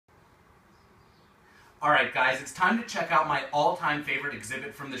Alright guys, it's time to check out my all-time favorite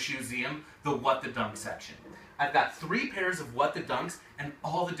exhibit from the ShoeZeum, the What the Dunk section. I've got 3 pairs of What the Dunks and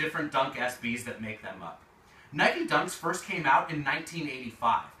all the different Dunk SBs that make them up. Nike Dunks first came out in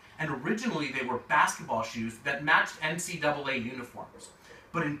 1985, and originally they were basketball shoes that matched NCAA uniforms.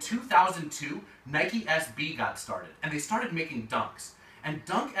 But in 2002, Nike SB got started, and they started making Dunks. And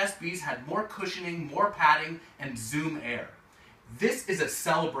Dunk SBs had more cushioning, more padding, and Zoom Air. This is a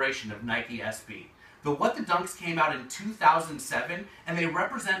celebration of Nike SB. The What the Dunks came out in 2007, and they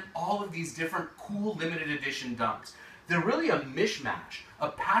represent all of these different cool limited edition Dunks. They're really a mishmash, a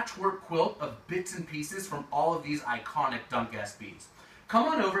patchwork quilt of bits and pieces from all of these iconic Dunk SBs. Come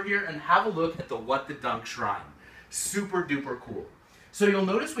on over here and have a look at the What the Dunk shrine. Super duper cool. So you'll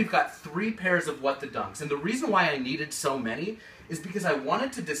notice we've got 3 pairs of What the Dunks, and the reason why I needed so many is because I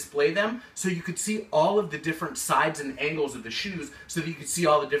wanted to display them so you could see all of the different sides and angles of the shoes so that you could see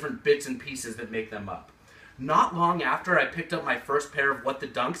all the different bits and pieces that make them up. Not long after I picked up my first pair of What the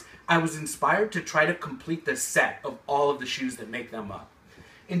Dunks, I was inspired to try to complete the set of all of the shoes that make them up.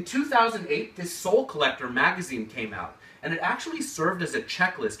 In 2008, this Soul Collector magazine came out, and it actually served as a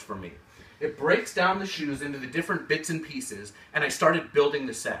checklist for me. It breaks down the shoes into the different bits and pieces, and I started building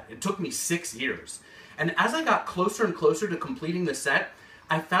the set. It took me 6 years. And as I got closer and closer to completing the set,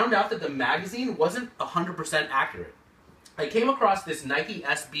 I found out that the magazine wasn't 100% accurate. I came across this Nike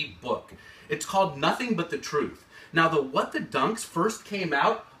SB book. It's called Nothing But the Truth. Now, the What the Dunks first came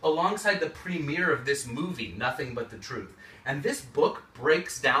out alongside the premiere of this movie, Nothing But the Truth. And this book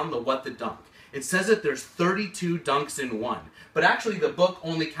breaks down the What the Dunk. It says that there's 32 dunks in one, but actually the book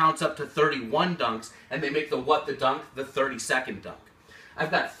only counts up to 31 dunks, and they make the What the Dunk the 32nd dunk.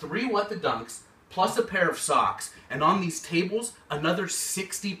 I've got 3 What the Dunks, plus a pair of socks, and on these tables, another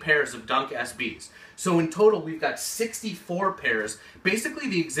 60 pairs of Dunk SBs. So in total, we've got 64 pairs. Basically,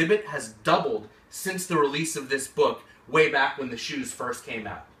 the exhibit has doubled since the release of this book, way back when the shoes first came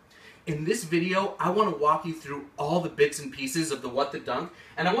out. In this video, I want to walk you through all the bits and pieces of the What the Dunk,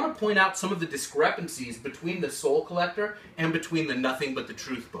 and I want to point out some of the discrepancies between the Soul Collector and between the Nothing But the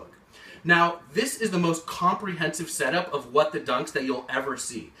Truth book. Now, this is the most comprehensive setup of What the Dunks that you'll ever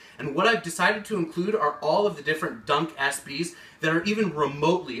see. And what I've decided to include are all of the different Dunk SBs that are even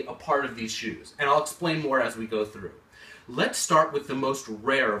remotely a part of these shoes. And I'll explain more as we go through. Let's start with the most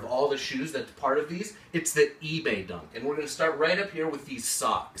rare of all the shoes that's part of these. It's the eBay Dunk. And we're going to start right up here with these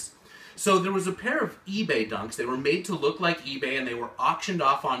socks. So there was a pair of eBay Dunks. They were made to look like eBay, and they were auctioned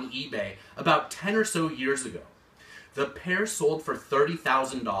off on eBay about 10 or so years ago. The pair sold for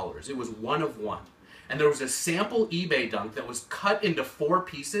 $30,000. It was one of one. And there was a sample eBay Dunk that was cut into 4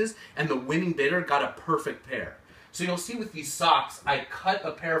 pieces, and the winning bidder got a perfect pair. So you'll see with these socks, I cut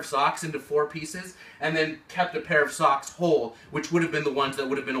a pair of socks into 4 pieces, and then kept a pair of socks whole, which would have been the ones that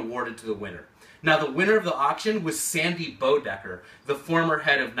would have been awarded to the winner. Now, the winner of the auction was Sandy Bodecker, the former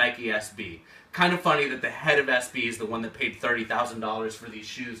head of Nike SB. Kind of funny that the head of SB is the one that paid $30,000 for these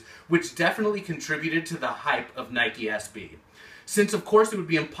shoes, which definitely contributed to the hype of Nike SB. Since, of course, it would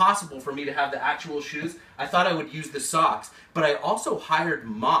be impossible for me to have the actual shoes, I thought I would use the socks, but I also hired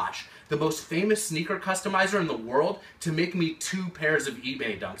Mosh, the most famous sneaker customizer in the world, to make me 2 pairs of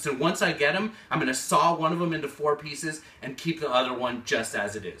eBay Dunks. And once I get them, I'm going to saw one of them into 4 pieces and keep the other one just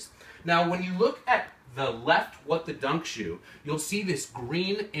as it is. Now, when you look at the left What the Dunk shoe, you'll see this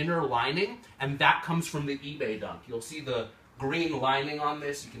green inner lining, and that comes from the eBay Dunk. You'll see the green lining on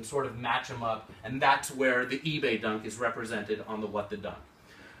this. You can sort of match them up, and that's where the eBay Dunk is represented on the What the Dunk.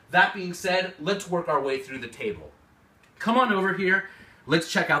 That being said, let's work our way through the table. Come on over here.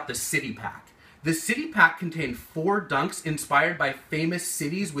 Let's check out the City Pack. The City Pack contained 4 Dunks inspired by famous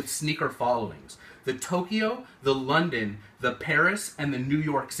cities with sneaker followings. The Tokyo, the London, the Paris, and the New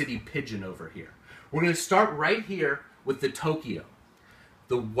York City Pigeon over here. We're going to start right here with the Tokyo.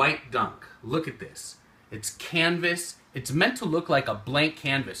 The white Dunk. Look at this. It's canvas. It's meant to look like a blank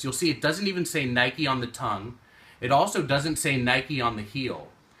canvas. You'll see it doesn't even say Nike on the tongue. It also doesn't say Nike on the heel.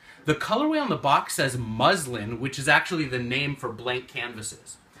 The colorway on the box says muslin, which is actually the name for blank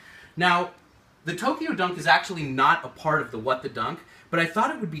canvases. Now, the Tokyo Dunk is actually not a part of the What the Dunk, but I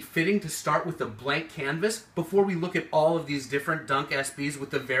thought it would be fitting to start with the blank canvas before we look at all of these different Dunk SBs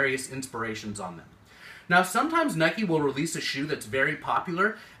with the various inspirations on them. Now, sometimes Nike will release a shoe that's very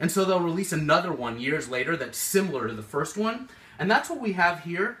popular, and so they'll release another one years later that's similar to the first one, and that's what we have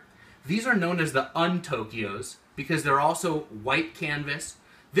here. These are known as the Un-Tokyos because they're also white canvas.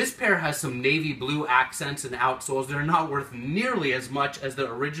 This pair has some navy blue accents and outsoles. They're not worth nearly as much as the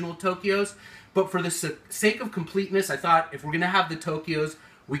original Tokyos, but for the sake of completeness, I thought if we're going to have the Tokyos,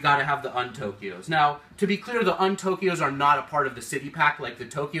 we gotta have the Untokyos. Now, to be clear, the Untokyos are not a part of the city pack like the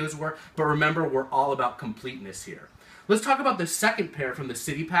Tokyos were, but remember, we're all about completeness here. Let's talk about the second pair from the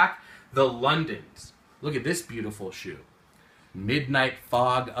city pack, the Londons. Look at this beautiful shoe. Midnight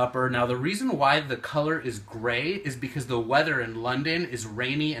Fog upper. Now, the reason why the color is gray is because the weather in London is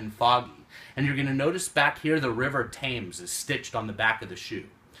rainy and foggy. And you're going to notice back here the River Thames is stitched on the back of the shoe.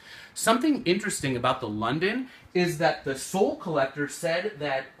 Something interesting about the London is that the sole collector said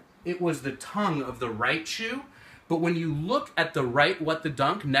that it was the tongue of the right shoe, but when you look at the right What the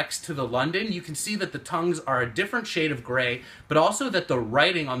Dunk next to the London, you can see that the tongues are a different shade of gray, but also that the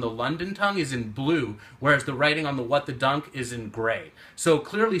writing on the London tongue is in blue, whereas the writing on the What the Dunk is in gray. So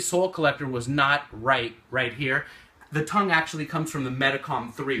clearly sole collector was not right here. The tongue actually comes from the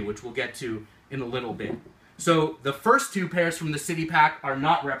Metacom 3, which we'll get to in a little bit. So the first two pairs from the city pack are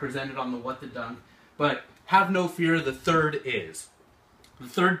not represented on the What the Dunk, but have no fear, the third is. The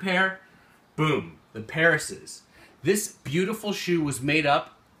third pair, boom, the Parises. This beautiful shoe was made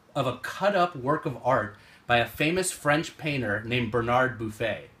up of a cut-up work of art by a famous French painter named Bernard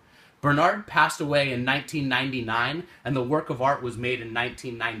Buffet. Bernard passed away in 1999, and the work of art was made in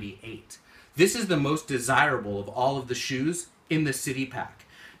 1998. This is the most desirable of all of the shoes in the city pack.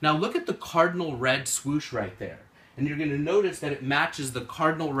 Now look at the cardinal red swoosh right there. And you're going to notice that it matches the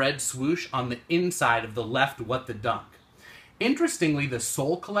cardinal red swoosh on the inside of the left What the Dunk. Interestingly, the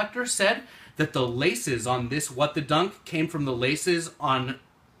sole collector said that the laces on this What the Dunk came from the laces on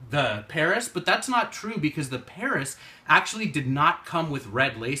the Paris, but that's not true because the Paris actually did not come with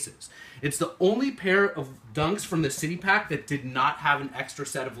red laces. It's the only pair of Dunks from the city pack that did not have an extra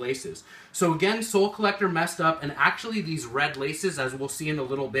set of laces. So again, sole collector messed up, and actually these red laces, as we'll see in a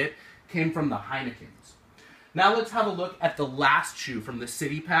little bit, came from the Heinekens. Now let's have a look at the last shoe from the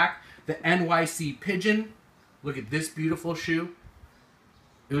city pack, the NYC Pigeon. Look at this beautiful shoe.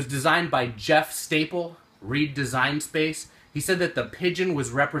 It was designed by Jeff Staple, Reed Design Space. He said that the pigeon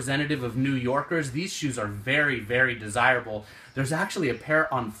was representative of New Yorkers. These shoes are very, very desirable. There's actually a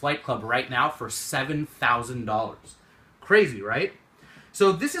pair on Flight Club right now for $7,000. Crazy, right?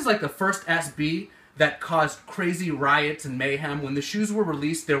 So this is like the first SB that caused crazy riots and mayhem. When the shoes were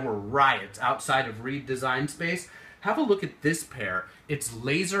released, there were riots outside of Reed Design Space. Have a look at this pair. It's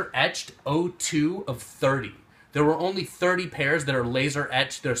laser etched 02 of 30. There were only 30 pairs that are laser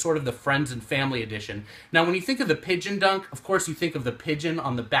etched. They're sort of the Friends and Family edition. Now, when you think of the Pigeon Dunk, of course you think of the pigeon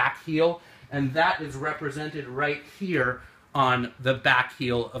on the back heel, and that is represented right here on the back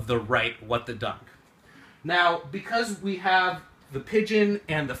heel of the right What the Dunk. Now, because we have the pigeon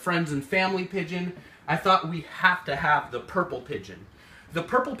and the Friends and Family pigeon, I thought we have to have the purple pigeon. The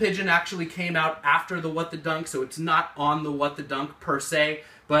purple pigeon actually came out after the What the Dunk, so it's not on the What the Dunk per se,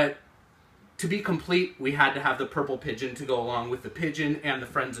 but to be complete, we had to have the purple pigeon to go along with the pigeon and the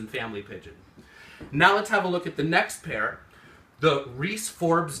Friends and Family pigeon. Now let's have a look at the next pair, the Reese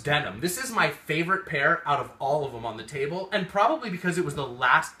Forbes denim. This is my favorite pair out of all of them on the table, and probably because it was the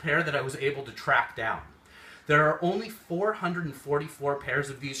last pair that I was able to track down. There are only 444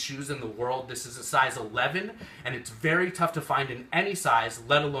 pairs of these shoes in the world. This is a size 11, and it's very tough to find in any size,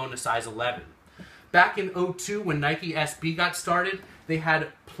 let alone a size 11. Back in 02, when Nike SB got started, they had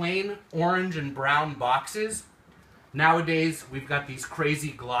plain orange and brown boxes. Nowadays, we've got these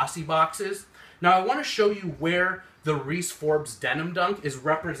crazy glossy boxes. Now, I want to show you where the Reese Forbes denim dunk is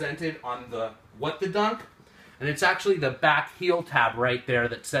represented on the What the Dunk. And it's actually the back heel tab right there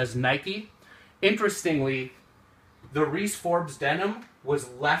that says Nike. Interestingly, the Reese Forbes denim was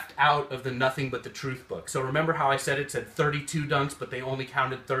left out of the Nothing But the Truth book. So remember how I said it said 32 dunks, but they only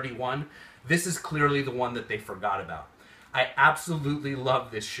counted 31? This is clearly the one that they forgot about. I absolutely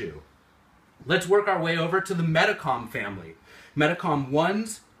love this shoe. Let's work our way over to the Metacom family. Metacom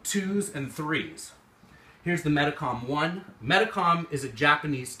 1s, 2s, and 3s. Here's the Metacom 1. Metacom is a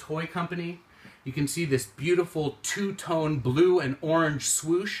Japanese toy company. You can see this beautiful two-tone blue and orange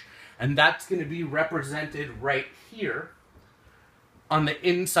swoosh, and that's going to be represented right here on the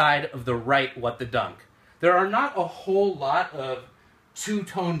inside of the right What the Dunk. There are not a whole lot of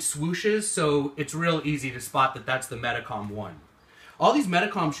two-tone swooshes, so it's real easy to spot that that's the Metacom 1. All these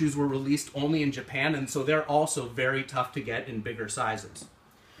Metacom shoes were released only in Japan, and so they're also very tough to get in bigger sizes.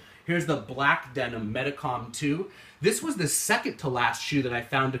 Here's the black denim Metacom 2. This was the second to last shoe that I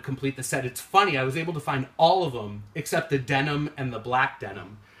found to complete the set. It's funny, I was able to find all of them except the denim and the black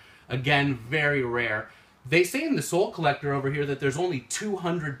denim. Again, very rare. They say in the Soul Collector over here that there's only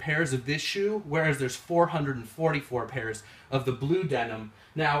 200 pairs of this shoe, whereas there's 444 pairs of the blue denim.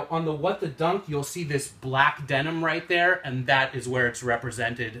 Now, on the What the Dunk, you'll see this black denim right there, and that is where it's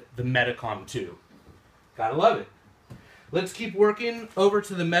represented, the Metacom 2. Gotta love it. Let's keep working over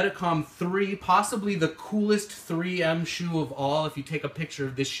to the Metacom 3, possibly the coolest 3M shoe of all. If you take a picture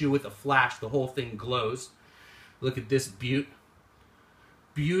of this shoe with a flash, the whole thing glows. Look at this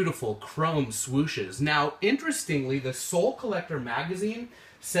beautiful chrome swooshes. Now, interestingly, the Sole Collector magazine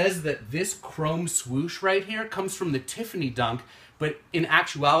says that this chrome swoosh right here comes from the Tiffany Dunk, but in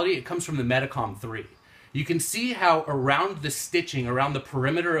actuality, it comes from the Metacom 3. You can see how around the stitching, around the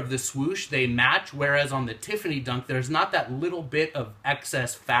perimeter of the swoosh, they match, whereas on the Tiffany Dunk, there's not that little bit of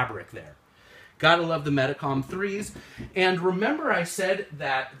excess fabric there. Gotta love the Metacom 3s. And remember I said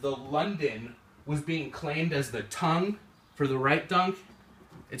that the London was being claimed as the tongue for the right dunk?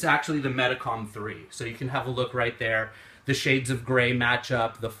 It's actually the Metacom 3. So you can have a look right there. The shades of gray match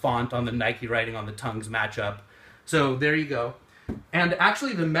up. The font on the Nike writing on the tongues match up. So there you go. And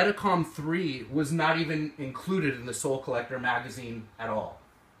actually the Metacom 3 was not even included in the Sole Collector magazine at all.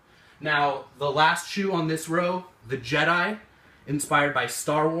 Now, the last shoe on this row, the Jedi, inspired by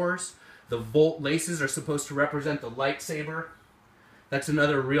Star Wars. The Volt laces are supposed to represent the lightsaber. That's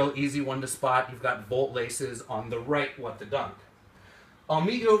another real easy one to spot. You've got Volt laces on the right What the Dunk. I'll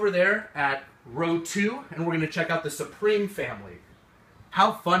meet you over there at row 2, and we're going to check out the Supreme family.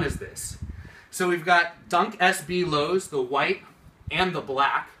 How fun is this? So we've got Dunk SB lows, the white and the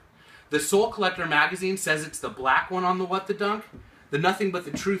black. The Sole Collector magazine says it's the black one on the What the Dunk. The Nothing But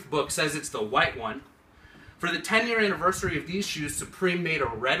the Truth book says it's the white one. For the 10-year anniversary of these shoes, Supreme made a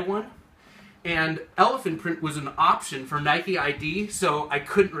red one. And elephant print was an option for Nike ID, so I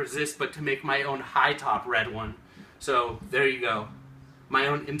couldn't resist but to make my own high top red one. So there you go. My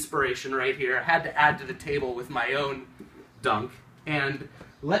own inspiration right here. I had to add to the table with my own dunk. And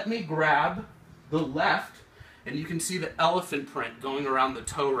let me grab the left, and you can see the elephant print going around the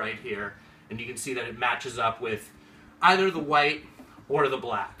toe right here. And you can see that it matches up with either the white or the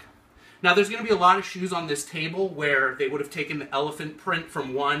black. Now there's going to be a lot of shoes on this table where they would have taken the elephant print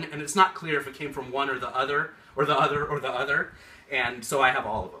from one, and it's not clear if it came from one or the other, or the other, or the other. And so I have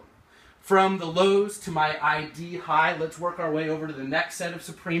all of them. From the lows to my ID high, let's work our way over to the next set of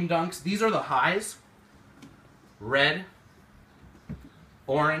Supreme Dunks. These are the highs. Red,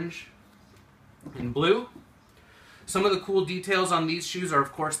 orange, and blue. Some of the cool details on these shoes are,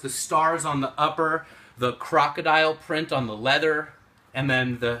 of course, the stars on the upper, the crocodile print on the leather, and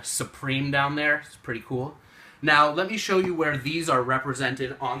then the Supreme down there. It's pretty cool. Now, let me show you where these are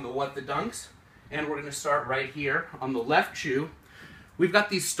represented on the What the Dunks. And we're going to start right here on the left shoe. We've got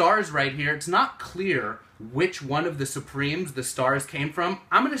these stars right here. It's not clear which one of the Supremes the stars came from.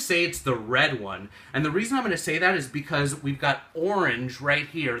 I'm going to say it's the red one. And the reason I'm going to say that is because we've got orange right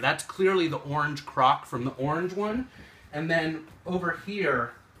here. That's clearly the orange croc from the orange one. And then over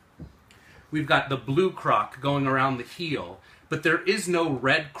here, we've got the blue croc going around the heel. But there is no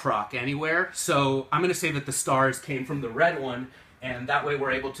red croc anywhere. So I'm going to say that the stars came from the red one. And that way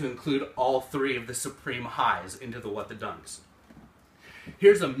we're able to include all three of the Supreme highs into the What the Dunks.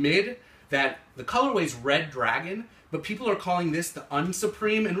 Here's a mid that the colorway's Red Dragon, but people are calling this the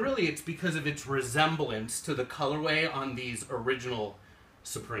Unsupreme, and really it's because of its resemblance to the colorway on these original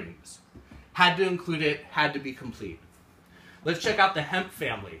Supremes. Had to include it, had to be complete. Let's check out the Hemp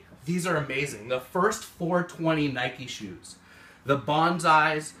family. These are amazing. The first 420 Nike shoes. The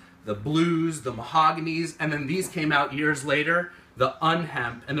Bonsais, the Blues, the Mahoganies, and then these came out years later, the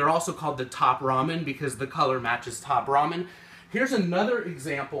Unhemp, and they're also called the Top Ramen because the color matches Top Ramen. Here's another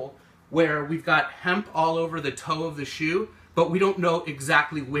example where we've got hemp all over the toe of the shoe, but we don't know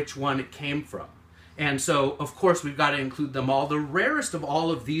exactly which one it came from. And so, of course, we've got to include them all. The rarest of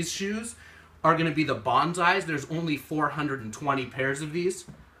all of these shoes are going to be the Bonsais. There's only 420 pairs of these.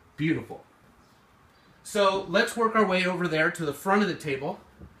 Beautiful. So let's work our way over there to the front of the table,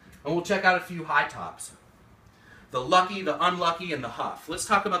 and we'll check out a few high tops. The Lucky, the Unlucky, and the Huff. Let's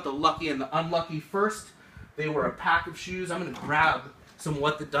talk about the Lucky and the Unlucky first. They were a pack of shoes. I'm going to grab some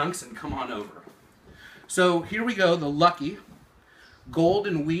What the Dunks and come on over. So here we go, the Lucky. Gold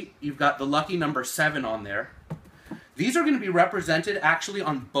and wheat, you've got the Lucky number 7 on there. These are going to be represented actually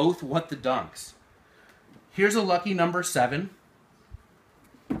on both What the Dunks. Here's a Lucky number 7.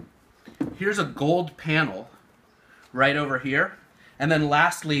 Here's a gold panel right over here. And then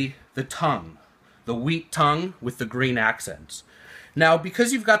lastly, the tongue. The wheat tongue with the green accents. Now,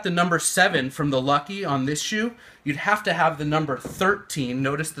 because you've got the number 7 from the Lucky on this shoe, you'd have to have the number 13.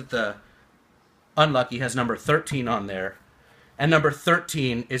 Notice that the Unlucky has number 13 on there. And number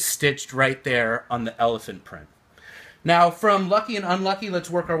 13 is stitched right there on the elephant print. Now, from Lucky and Unlucky, let's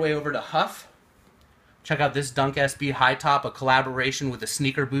work our way over to Huff. Check out this Dunk SB high top, a collaboration with a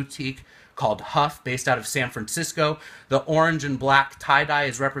sneaker boutique called Huff, based out of San Francisco. The orange and black tie-dye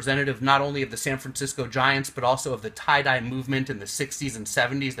is representative not only of the San Francisco Giants, but also of the tie-dye movement in the 60s and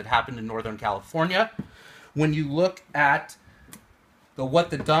 70s that happened in Northern California. When you look at the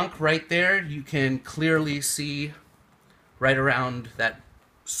What the Dunk right there, you can clearly see right around that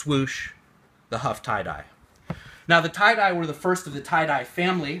swoosh the Huff tie-dye. Now the tie-dye were the first of the tie-dye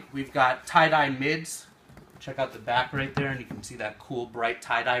family. We've got tie-dye mids. Check out the back right there, and you can see that cool bright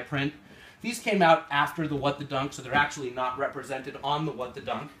tie-dye print. These came out after the What the Dunk, so they're actually not represented on the What the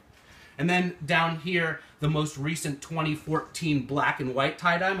Dunk. And then down here, the most recent 2014 black and white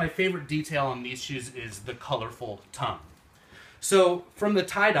tie-dye. My favorite detail on these shoes is the colorful tongue. So from the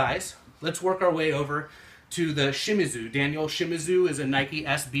tie-dyes, let's work our way over to the Shimizu. Daniel Shimizu is a Nike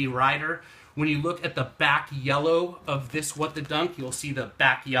SB rider. When you look at the back yellow of this What the Dunk, you'll see the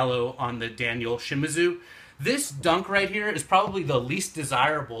back yellow on the Daniel Shimizu. This dunk right here is probably the least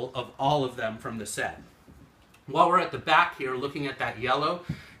desirable of all of them from the set. While we're at the back here looking at that yellow,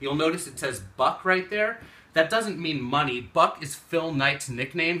 you'll notice it says Buck right there. That doesn't mean money. Buck is Phil Knight's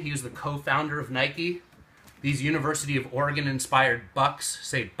nickname. He was the co-founder of Nike. These University of Oregon inspired Bucks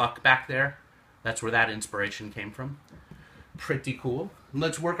say Buck back there. That's where that inspiration came from. Pretty cool.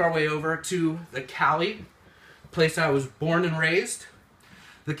 Let's work our way over to the Cali, place I was born and raised.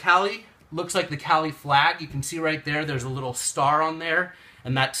 The Cali looks like the Cali flag. You can see right there, there's a little star on there,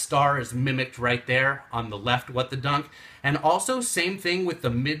 and that star is mimicked right there on the left What the Dunk. And also, same thing with the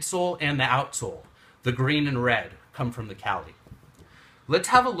midsole and the outsole. The green and red come from the Cali. Let's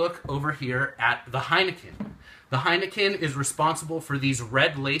have a look over here at the Heineken. The Heineken is responsible for these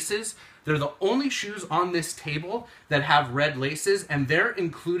red laces. They're the only shoes on this table that have red laces, and they're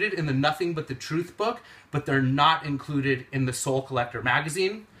included in the Nothing But the Truth book, but they're not included in the Soul Collector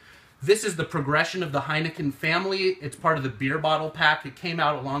magazine. This is the progression of the Heineken family. It's part of the beer bottle pack. It came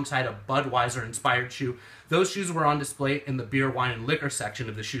out alongside a Budweiser-inspired shoe. Those shoes were on display in the beer, wine, and liquor section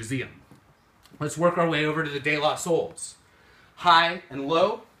of the ShoeZeum. Let's work our way over to the De La Souls. High and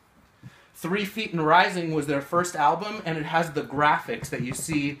Low. 3 Feet and Rising was their first album, and it has the graphics that you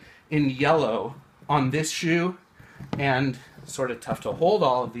see in yellow on this shoe, and sort of tough to hold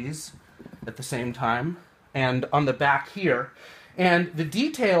all of these at the same time, and on the back here. And the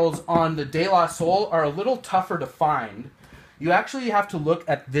details on the De La Soul are a little tougher to find. You actually have to look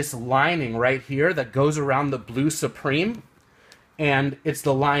at this lining right here that goes around the Blue Supreme, and it's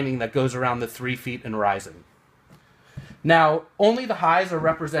the lining that goes around the 3 Feet and Rising. Now, only the highs are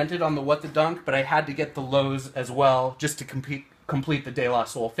represented on the What the Dunk, but I had to get the lows as well just to complete the De La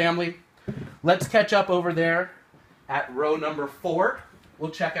Soul family. Let's catch up over there at row number 4.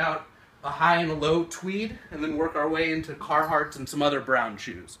 We'll check out a high and a low tweed, and then work our way into Carhartts and some other brown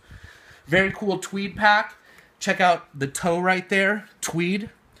shoes. Very cool tweed pack. Check out the toe right there,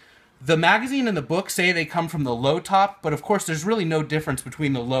 tweed. The magazine and the book say they come from the low top, but of course there's really no difference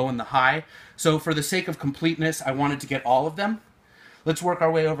between the low and the high. So for the sake of completeness, I wanted to get all of them. Let's work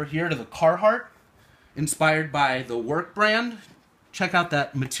our way over here to the Carhartt, inspired by the Work brand. Check out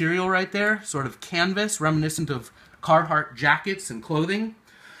that material right there, sort of canvas, reminiscent of Carhartt jackets and clothing.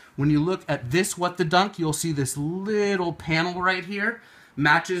 When you look at this What the Dunk, you'll see this little panel right here.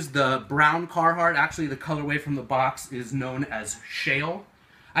 Matches the brown Carhartt. Actually, the colorway from the box is known as Shale.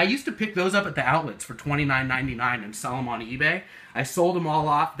 I used to pick those up at the outlets for $29.99 and sell them on eBay. I sold them all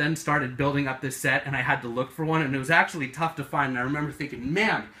off, then started building up this set, and I had to look for one, and it was actually tough to find. And I remember thinking,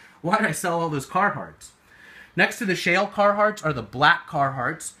 man, why did I sell all those Carhartts? Next to the Shale Carhartts are the black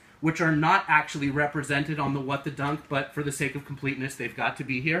Carhartts, which are not actually represented on the What the Dunk, but for the sake of completeness, they've got to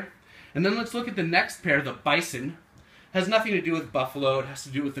be here. And then let's look at the next pair, the Bison. Has nothing to do with buffalo, it has to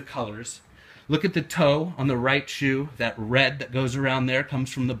do with the colors. Look at the toe on the right shoe. That red that goes around there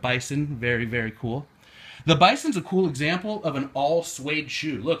comes from the Bison. Very, very cool. The Bison's a cool example of an all suede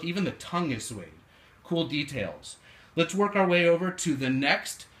shoe. Look, even the tongue is suede. Cool details. Let's work our way over to the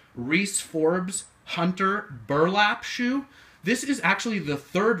next Reese Forbes Hunter Burlap shoe. This is actually the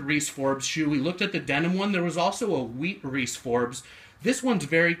third Reese Forbes shoe. We looked at the denim one. There was also a wheat Reese Forbes. This one's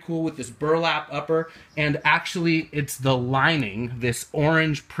very cool with this burlap upper, and actually it's the lining, this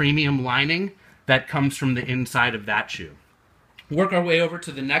orange premium lining, that comes from the inside of that shoe. Work our way over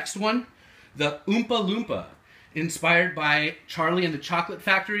to the next one, the Oompa Loompa, inspired by Charlie and the Chocolate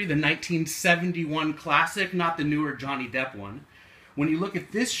Factory, the 1971 classic, not the newer Johnny Depp one. When you look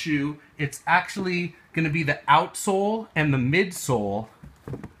at this shoe, it's actually going to be the outsole and the midsole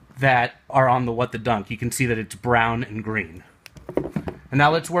that are on the What the Dunk. You can see that it's brown and green. And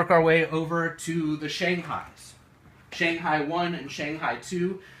now let's work our way over to the Shanghais. Shanghai 1 and Shanghai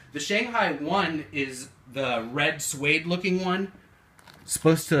 2. The Shanghai 1 is the red suede looking one. It's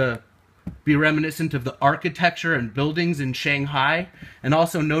supposed to be reminiscent of the architecture and buildings in Shanghai. And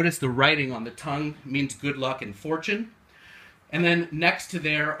also notice the writing on the tongue means good luck and fortune. And then next to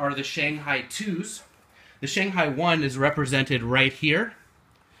there are the Shanghai 2s. The Shanghai 1 is represented right here.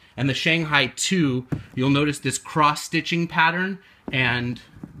 And the Shanghai 2, you'll notice this cross-stitching pattern, and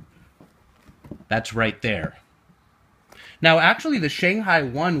that's right there. Now, actually, the Shanghai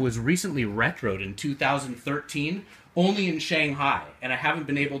 1 was recently retroed in 2013, only in Shanghai, and I haven't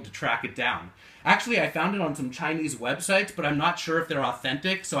been able to track it down. Actually, I found it on some Chinese websites, but I'm not sure if they're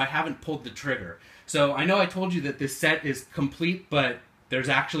authentic, so I haven't pulled the trigger. So I know I told you that this set is complete, but there's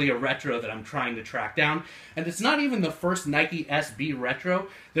actually a retro that I'm trying to track down. And it's not even the first Nike SB retro.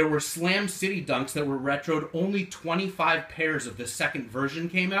 There were Slam City Dunks that were retroed. Only 25 pairs of the second version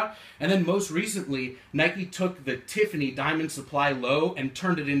came out. And then most recently, Nike took the Tiffany Diamond Supply low and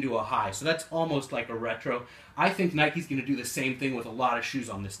turned it into a high. So that's almost like a retro. I think Nike's going to do the same thing with a lot of shoes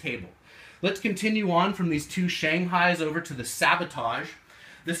on this table. Let's continue on from these two Shanghais over to the Sabotage.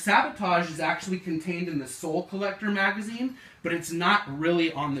 The Sabotage is actually contained in the Soul Collector magazine, but it's not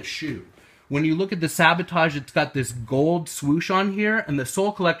really on the shoe. When you look at the Sabotage, it's got this gold swoosh on here, and the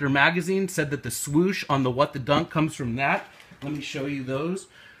Soul Collector magazine said that the swoosh on the What the Dunk comes from that. Let me show you those.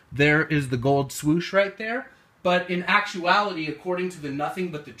 There is the gold swoosh right there. But in actuality, according to the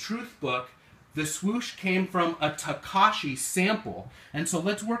Nothing But the Truth book, the swoosh came from a Takashi sample. And so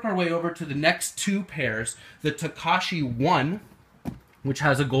let's work our way over to the next two pairs. The Takashi 1, which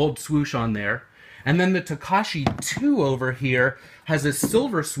has a gold swoosh on there. And then the Takashi 2 over here has a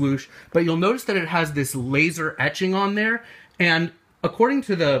silver swoosh, but you'll notice that it has this laser etching on there. And according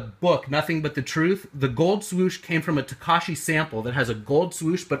to the book, Nothing But the Truth, the gold swoosh came from a Takashi sample that has a gold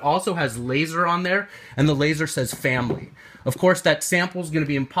swoosh, but also has laser on there, and the laser says family. Of course, that sample is going to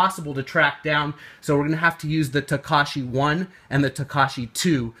be impossible to track down, so we're going to have to use the Takashi 1 and the Takashi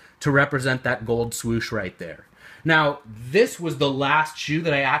 2 to represent that gold swoosh right there. Now, this was the last shoe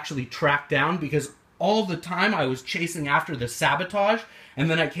that I actually tracked down because all the time I was chasing after the Sabotage, and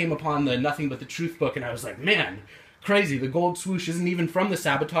then I came upon the Nothing But the Truth book, and I was like, man, crazy, the gold swoosh isn't even from the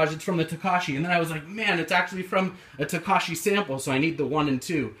Sabotage, it's from the Takashi. And then I was like, man, it's actually from a Takashi sample, so I need the 1 and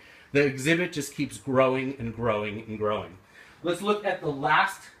 2. The exhibit just keeps growing and growing and growing. Let's look at the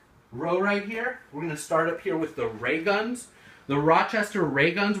last row right here. We're going to start up here with the Ray Guns. The Rochester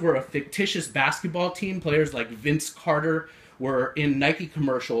Ray Guns were a fictitious basketball team. Players like Vince Carter were in Nike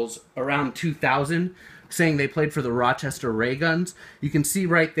commercials around 2000 saying they played for the Rochester Ray Guns. You can see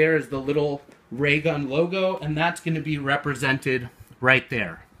right there is the little Ray Gun logo, and that's going to be represented right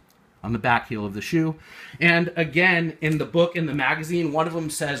there on the back heel of the shoe. And again, in the book, in the magazine, one of them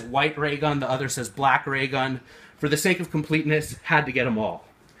says white Ray Gun, the other says black Ray Gun. For the sake of completeness, had to get them all.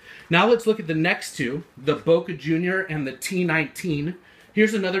 Now let's look at the next two, the Boca Junior and the T19.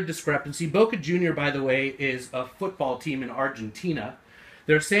 Here's another discrepancy. Boca Junior, by the way, is a football team in Argentina.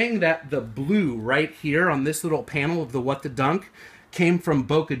 They're saying that the blue right here on this little panel of the What the Dunk came from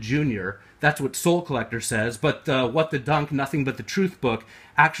Boca Junior. That's what Soul Collector says, but the What the Dunk, Nothing But the Truth book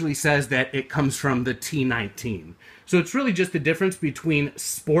actually says that it comes from the T19. So it's really just the difference between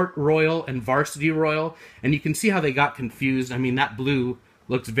Sport Royal and Varsity Royal, and you can see how they got confused. I mean, that blue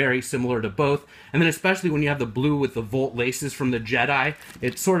looks very similar to both. And then especially when you have the blue with the Volt laces from the Jedi,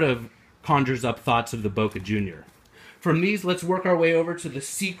 it sort of conjures up thoughts of the Boca Junior. From these, let's work our way over to the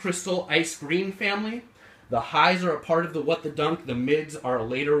Sea Crystal Ice Green family. The highs are a part of the What the Dunk. The mids are a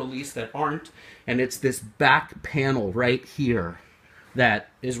later release that aren't. And it's this back panel right here that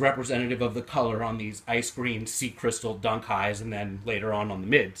is representative of the color on these ice green Sea Crystal Dunk highs and then later on the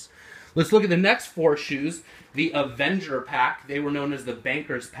mids. Let's look at the next four shoes. The Avenger pack. They were known as the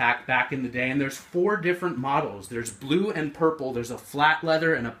Bankers pack back in the day. And there's four different models. There's blue and purple. There's a flat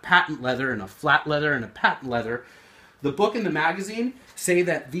leather and a patent leather and a flat leather and a patent leather. The book and the magazine say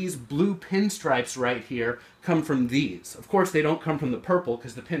that these blue pinstripes right here come from these. Of course, they don't come from the purple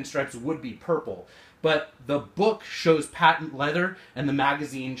because the pinstripes would be purple. But the book shows patent leather and the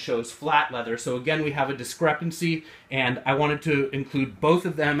magazine shows flat leather. So again, we have a discrepancy, and I wanted to include both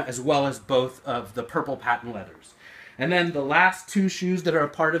of them as well as both of the purple patent leathers. And then the last two shoes that are a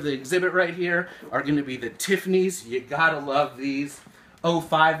part of the exhibit right here are going to be the Tiffany's. You gotta love these.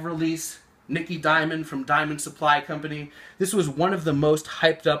 05 release. Nicky Diamond from Diamond Supply Company. This was one of the most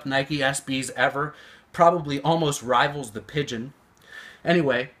hyped up Nike SBs ever. Probably almost rivals the Pigeon.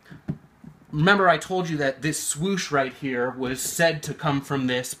 Anyway, remember I told you that this swoosh right here was said to come from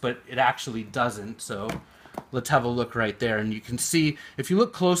this, but it actually doesn't. So let's have a look right there. And you can see, if you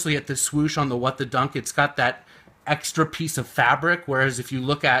look closely at the swoosh on the What the Dunk, it's got that extra piece of fabric, whereas if you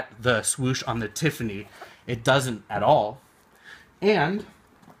look at the swoosh on the Tiffany, it doesn't at all. And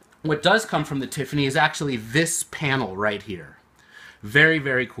what does come from the Tiffany is actually this panel right here. Very,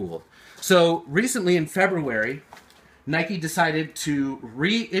 very cool. So recently in February, Nike decided to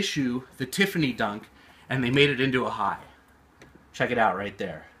reissue the Tiffany Dunk, and they made it into a high. Check it out right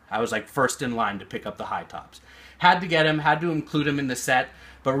there. I was like first in line to pick up the high tops. Had to get him, had to include him in the set,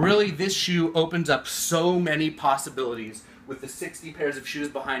 but really this shoe opens up so many possibilities with the 60 pairs of shoes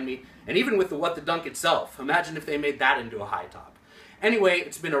behind me, and even with the What the Dunk itself. Imagine if they made that into a high top. Anyway,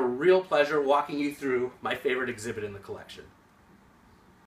 it's been a real pleasure walking you through my favorite exhibit in the collection.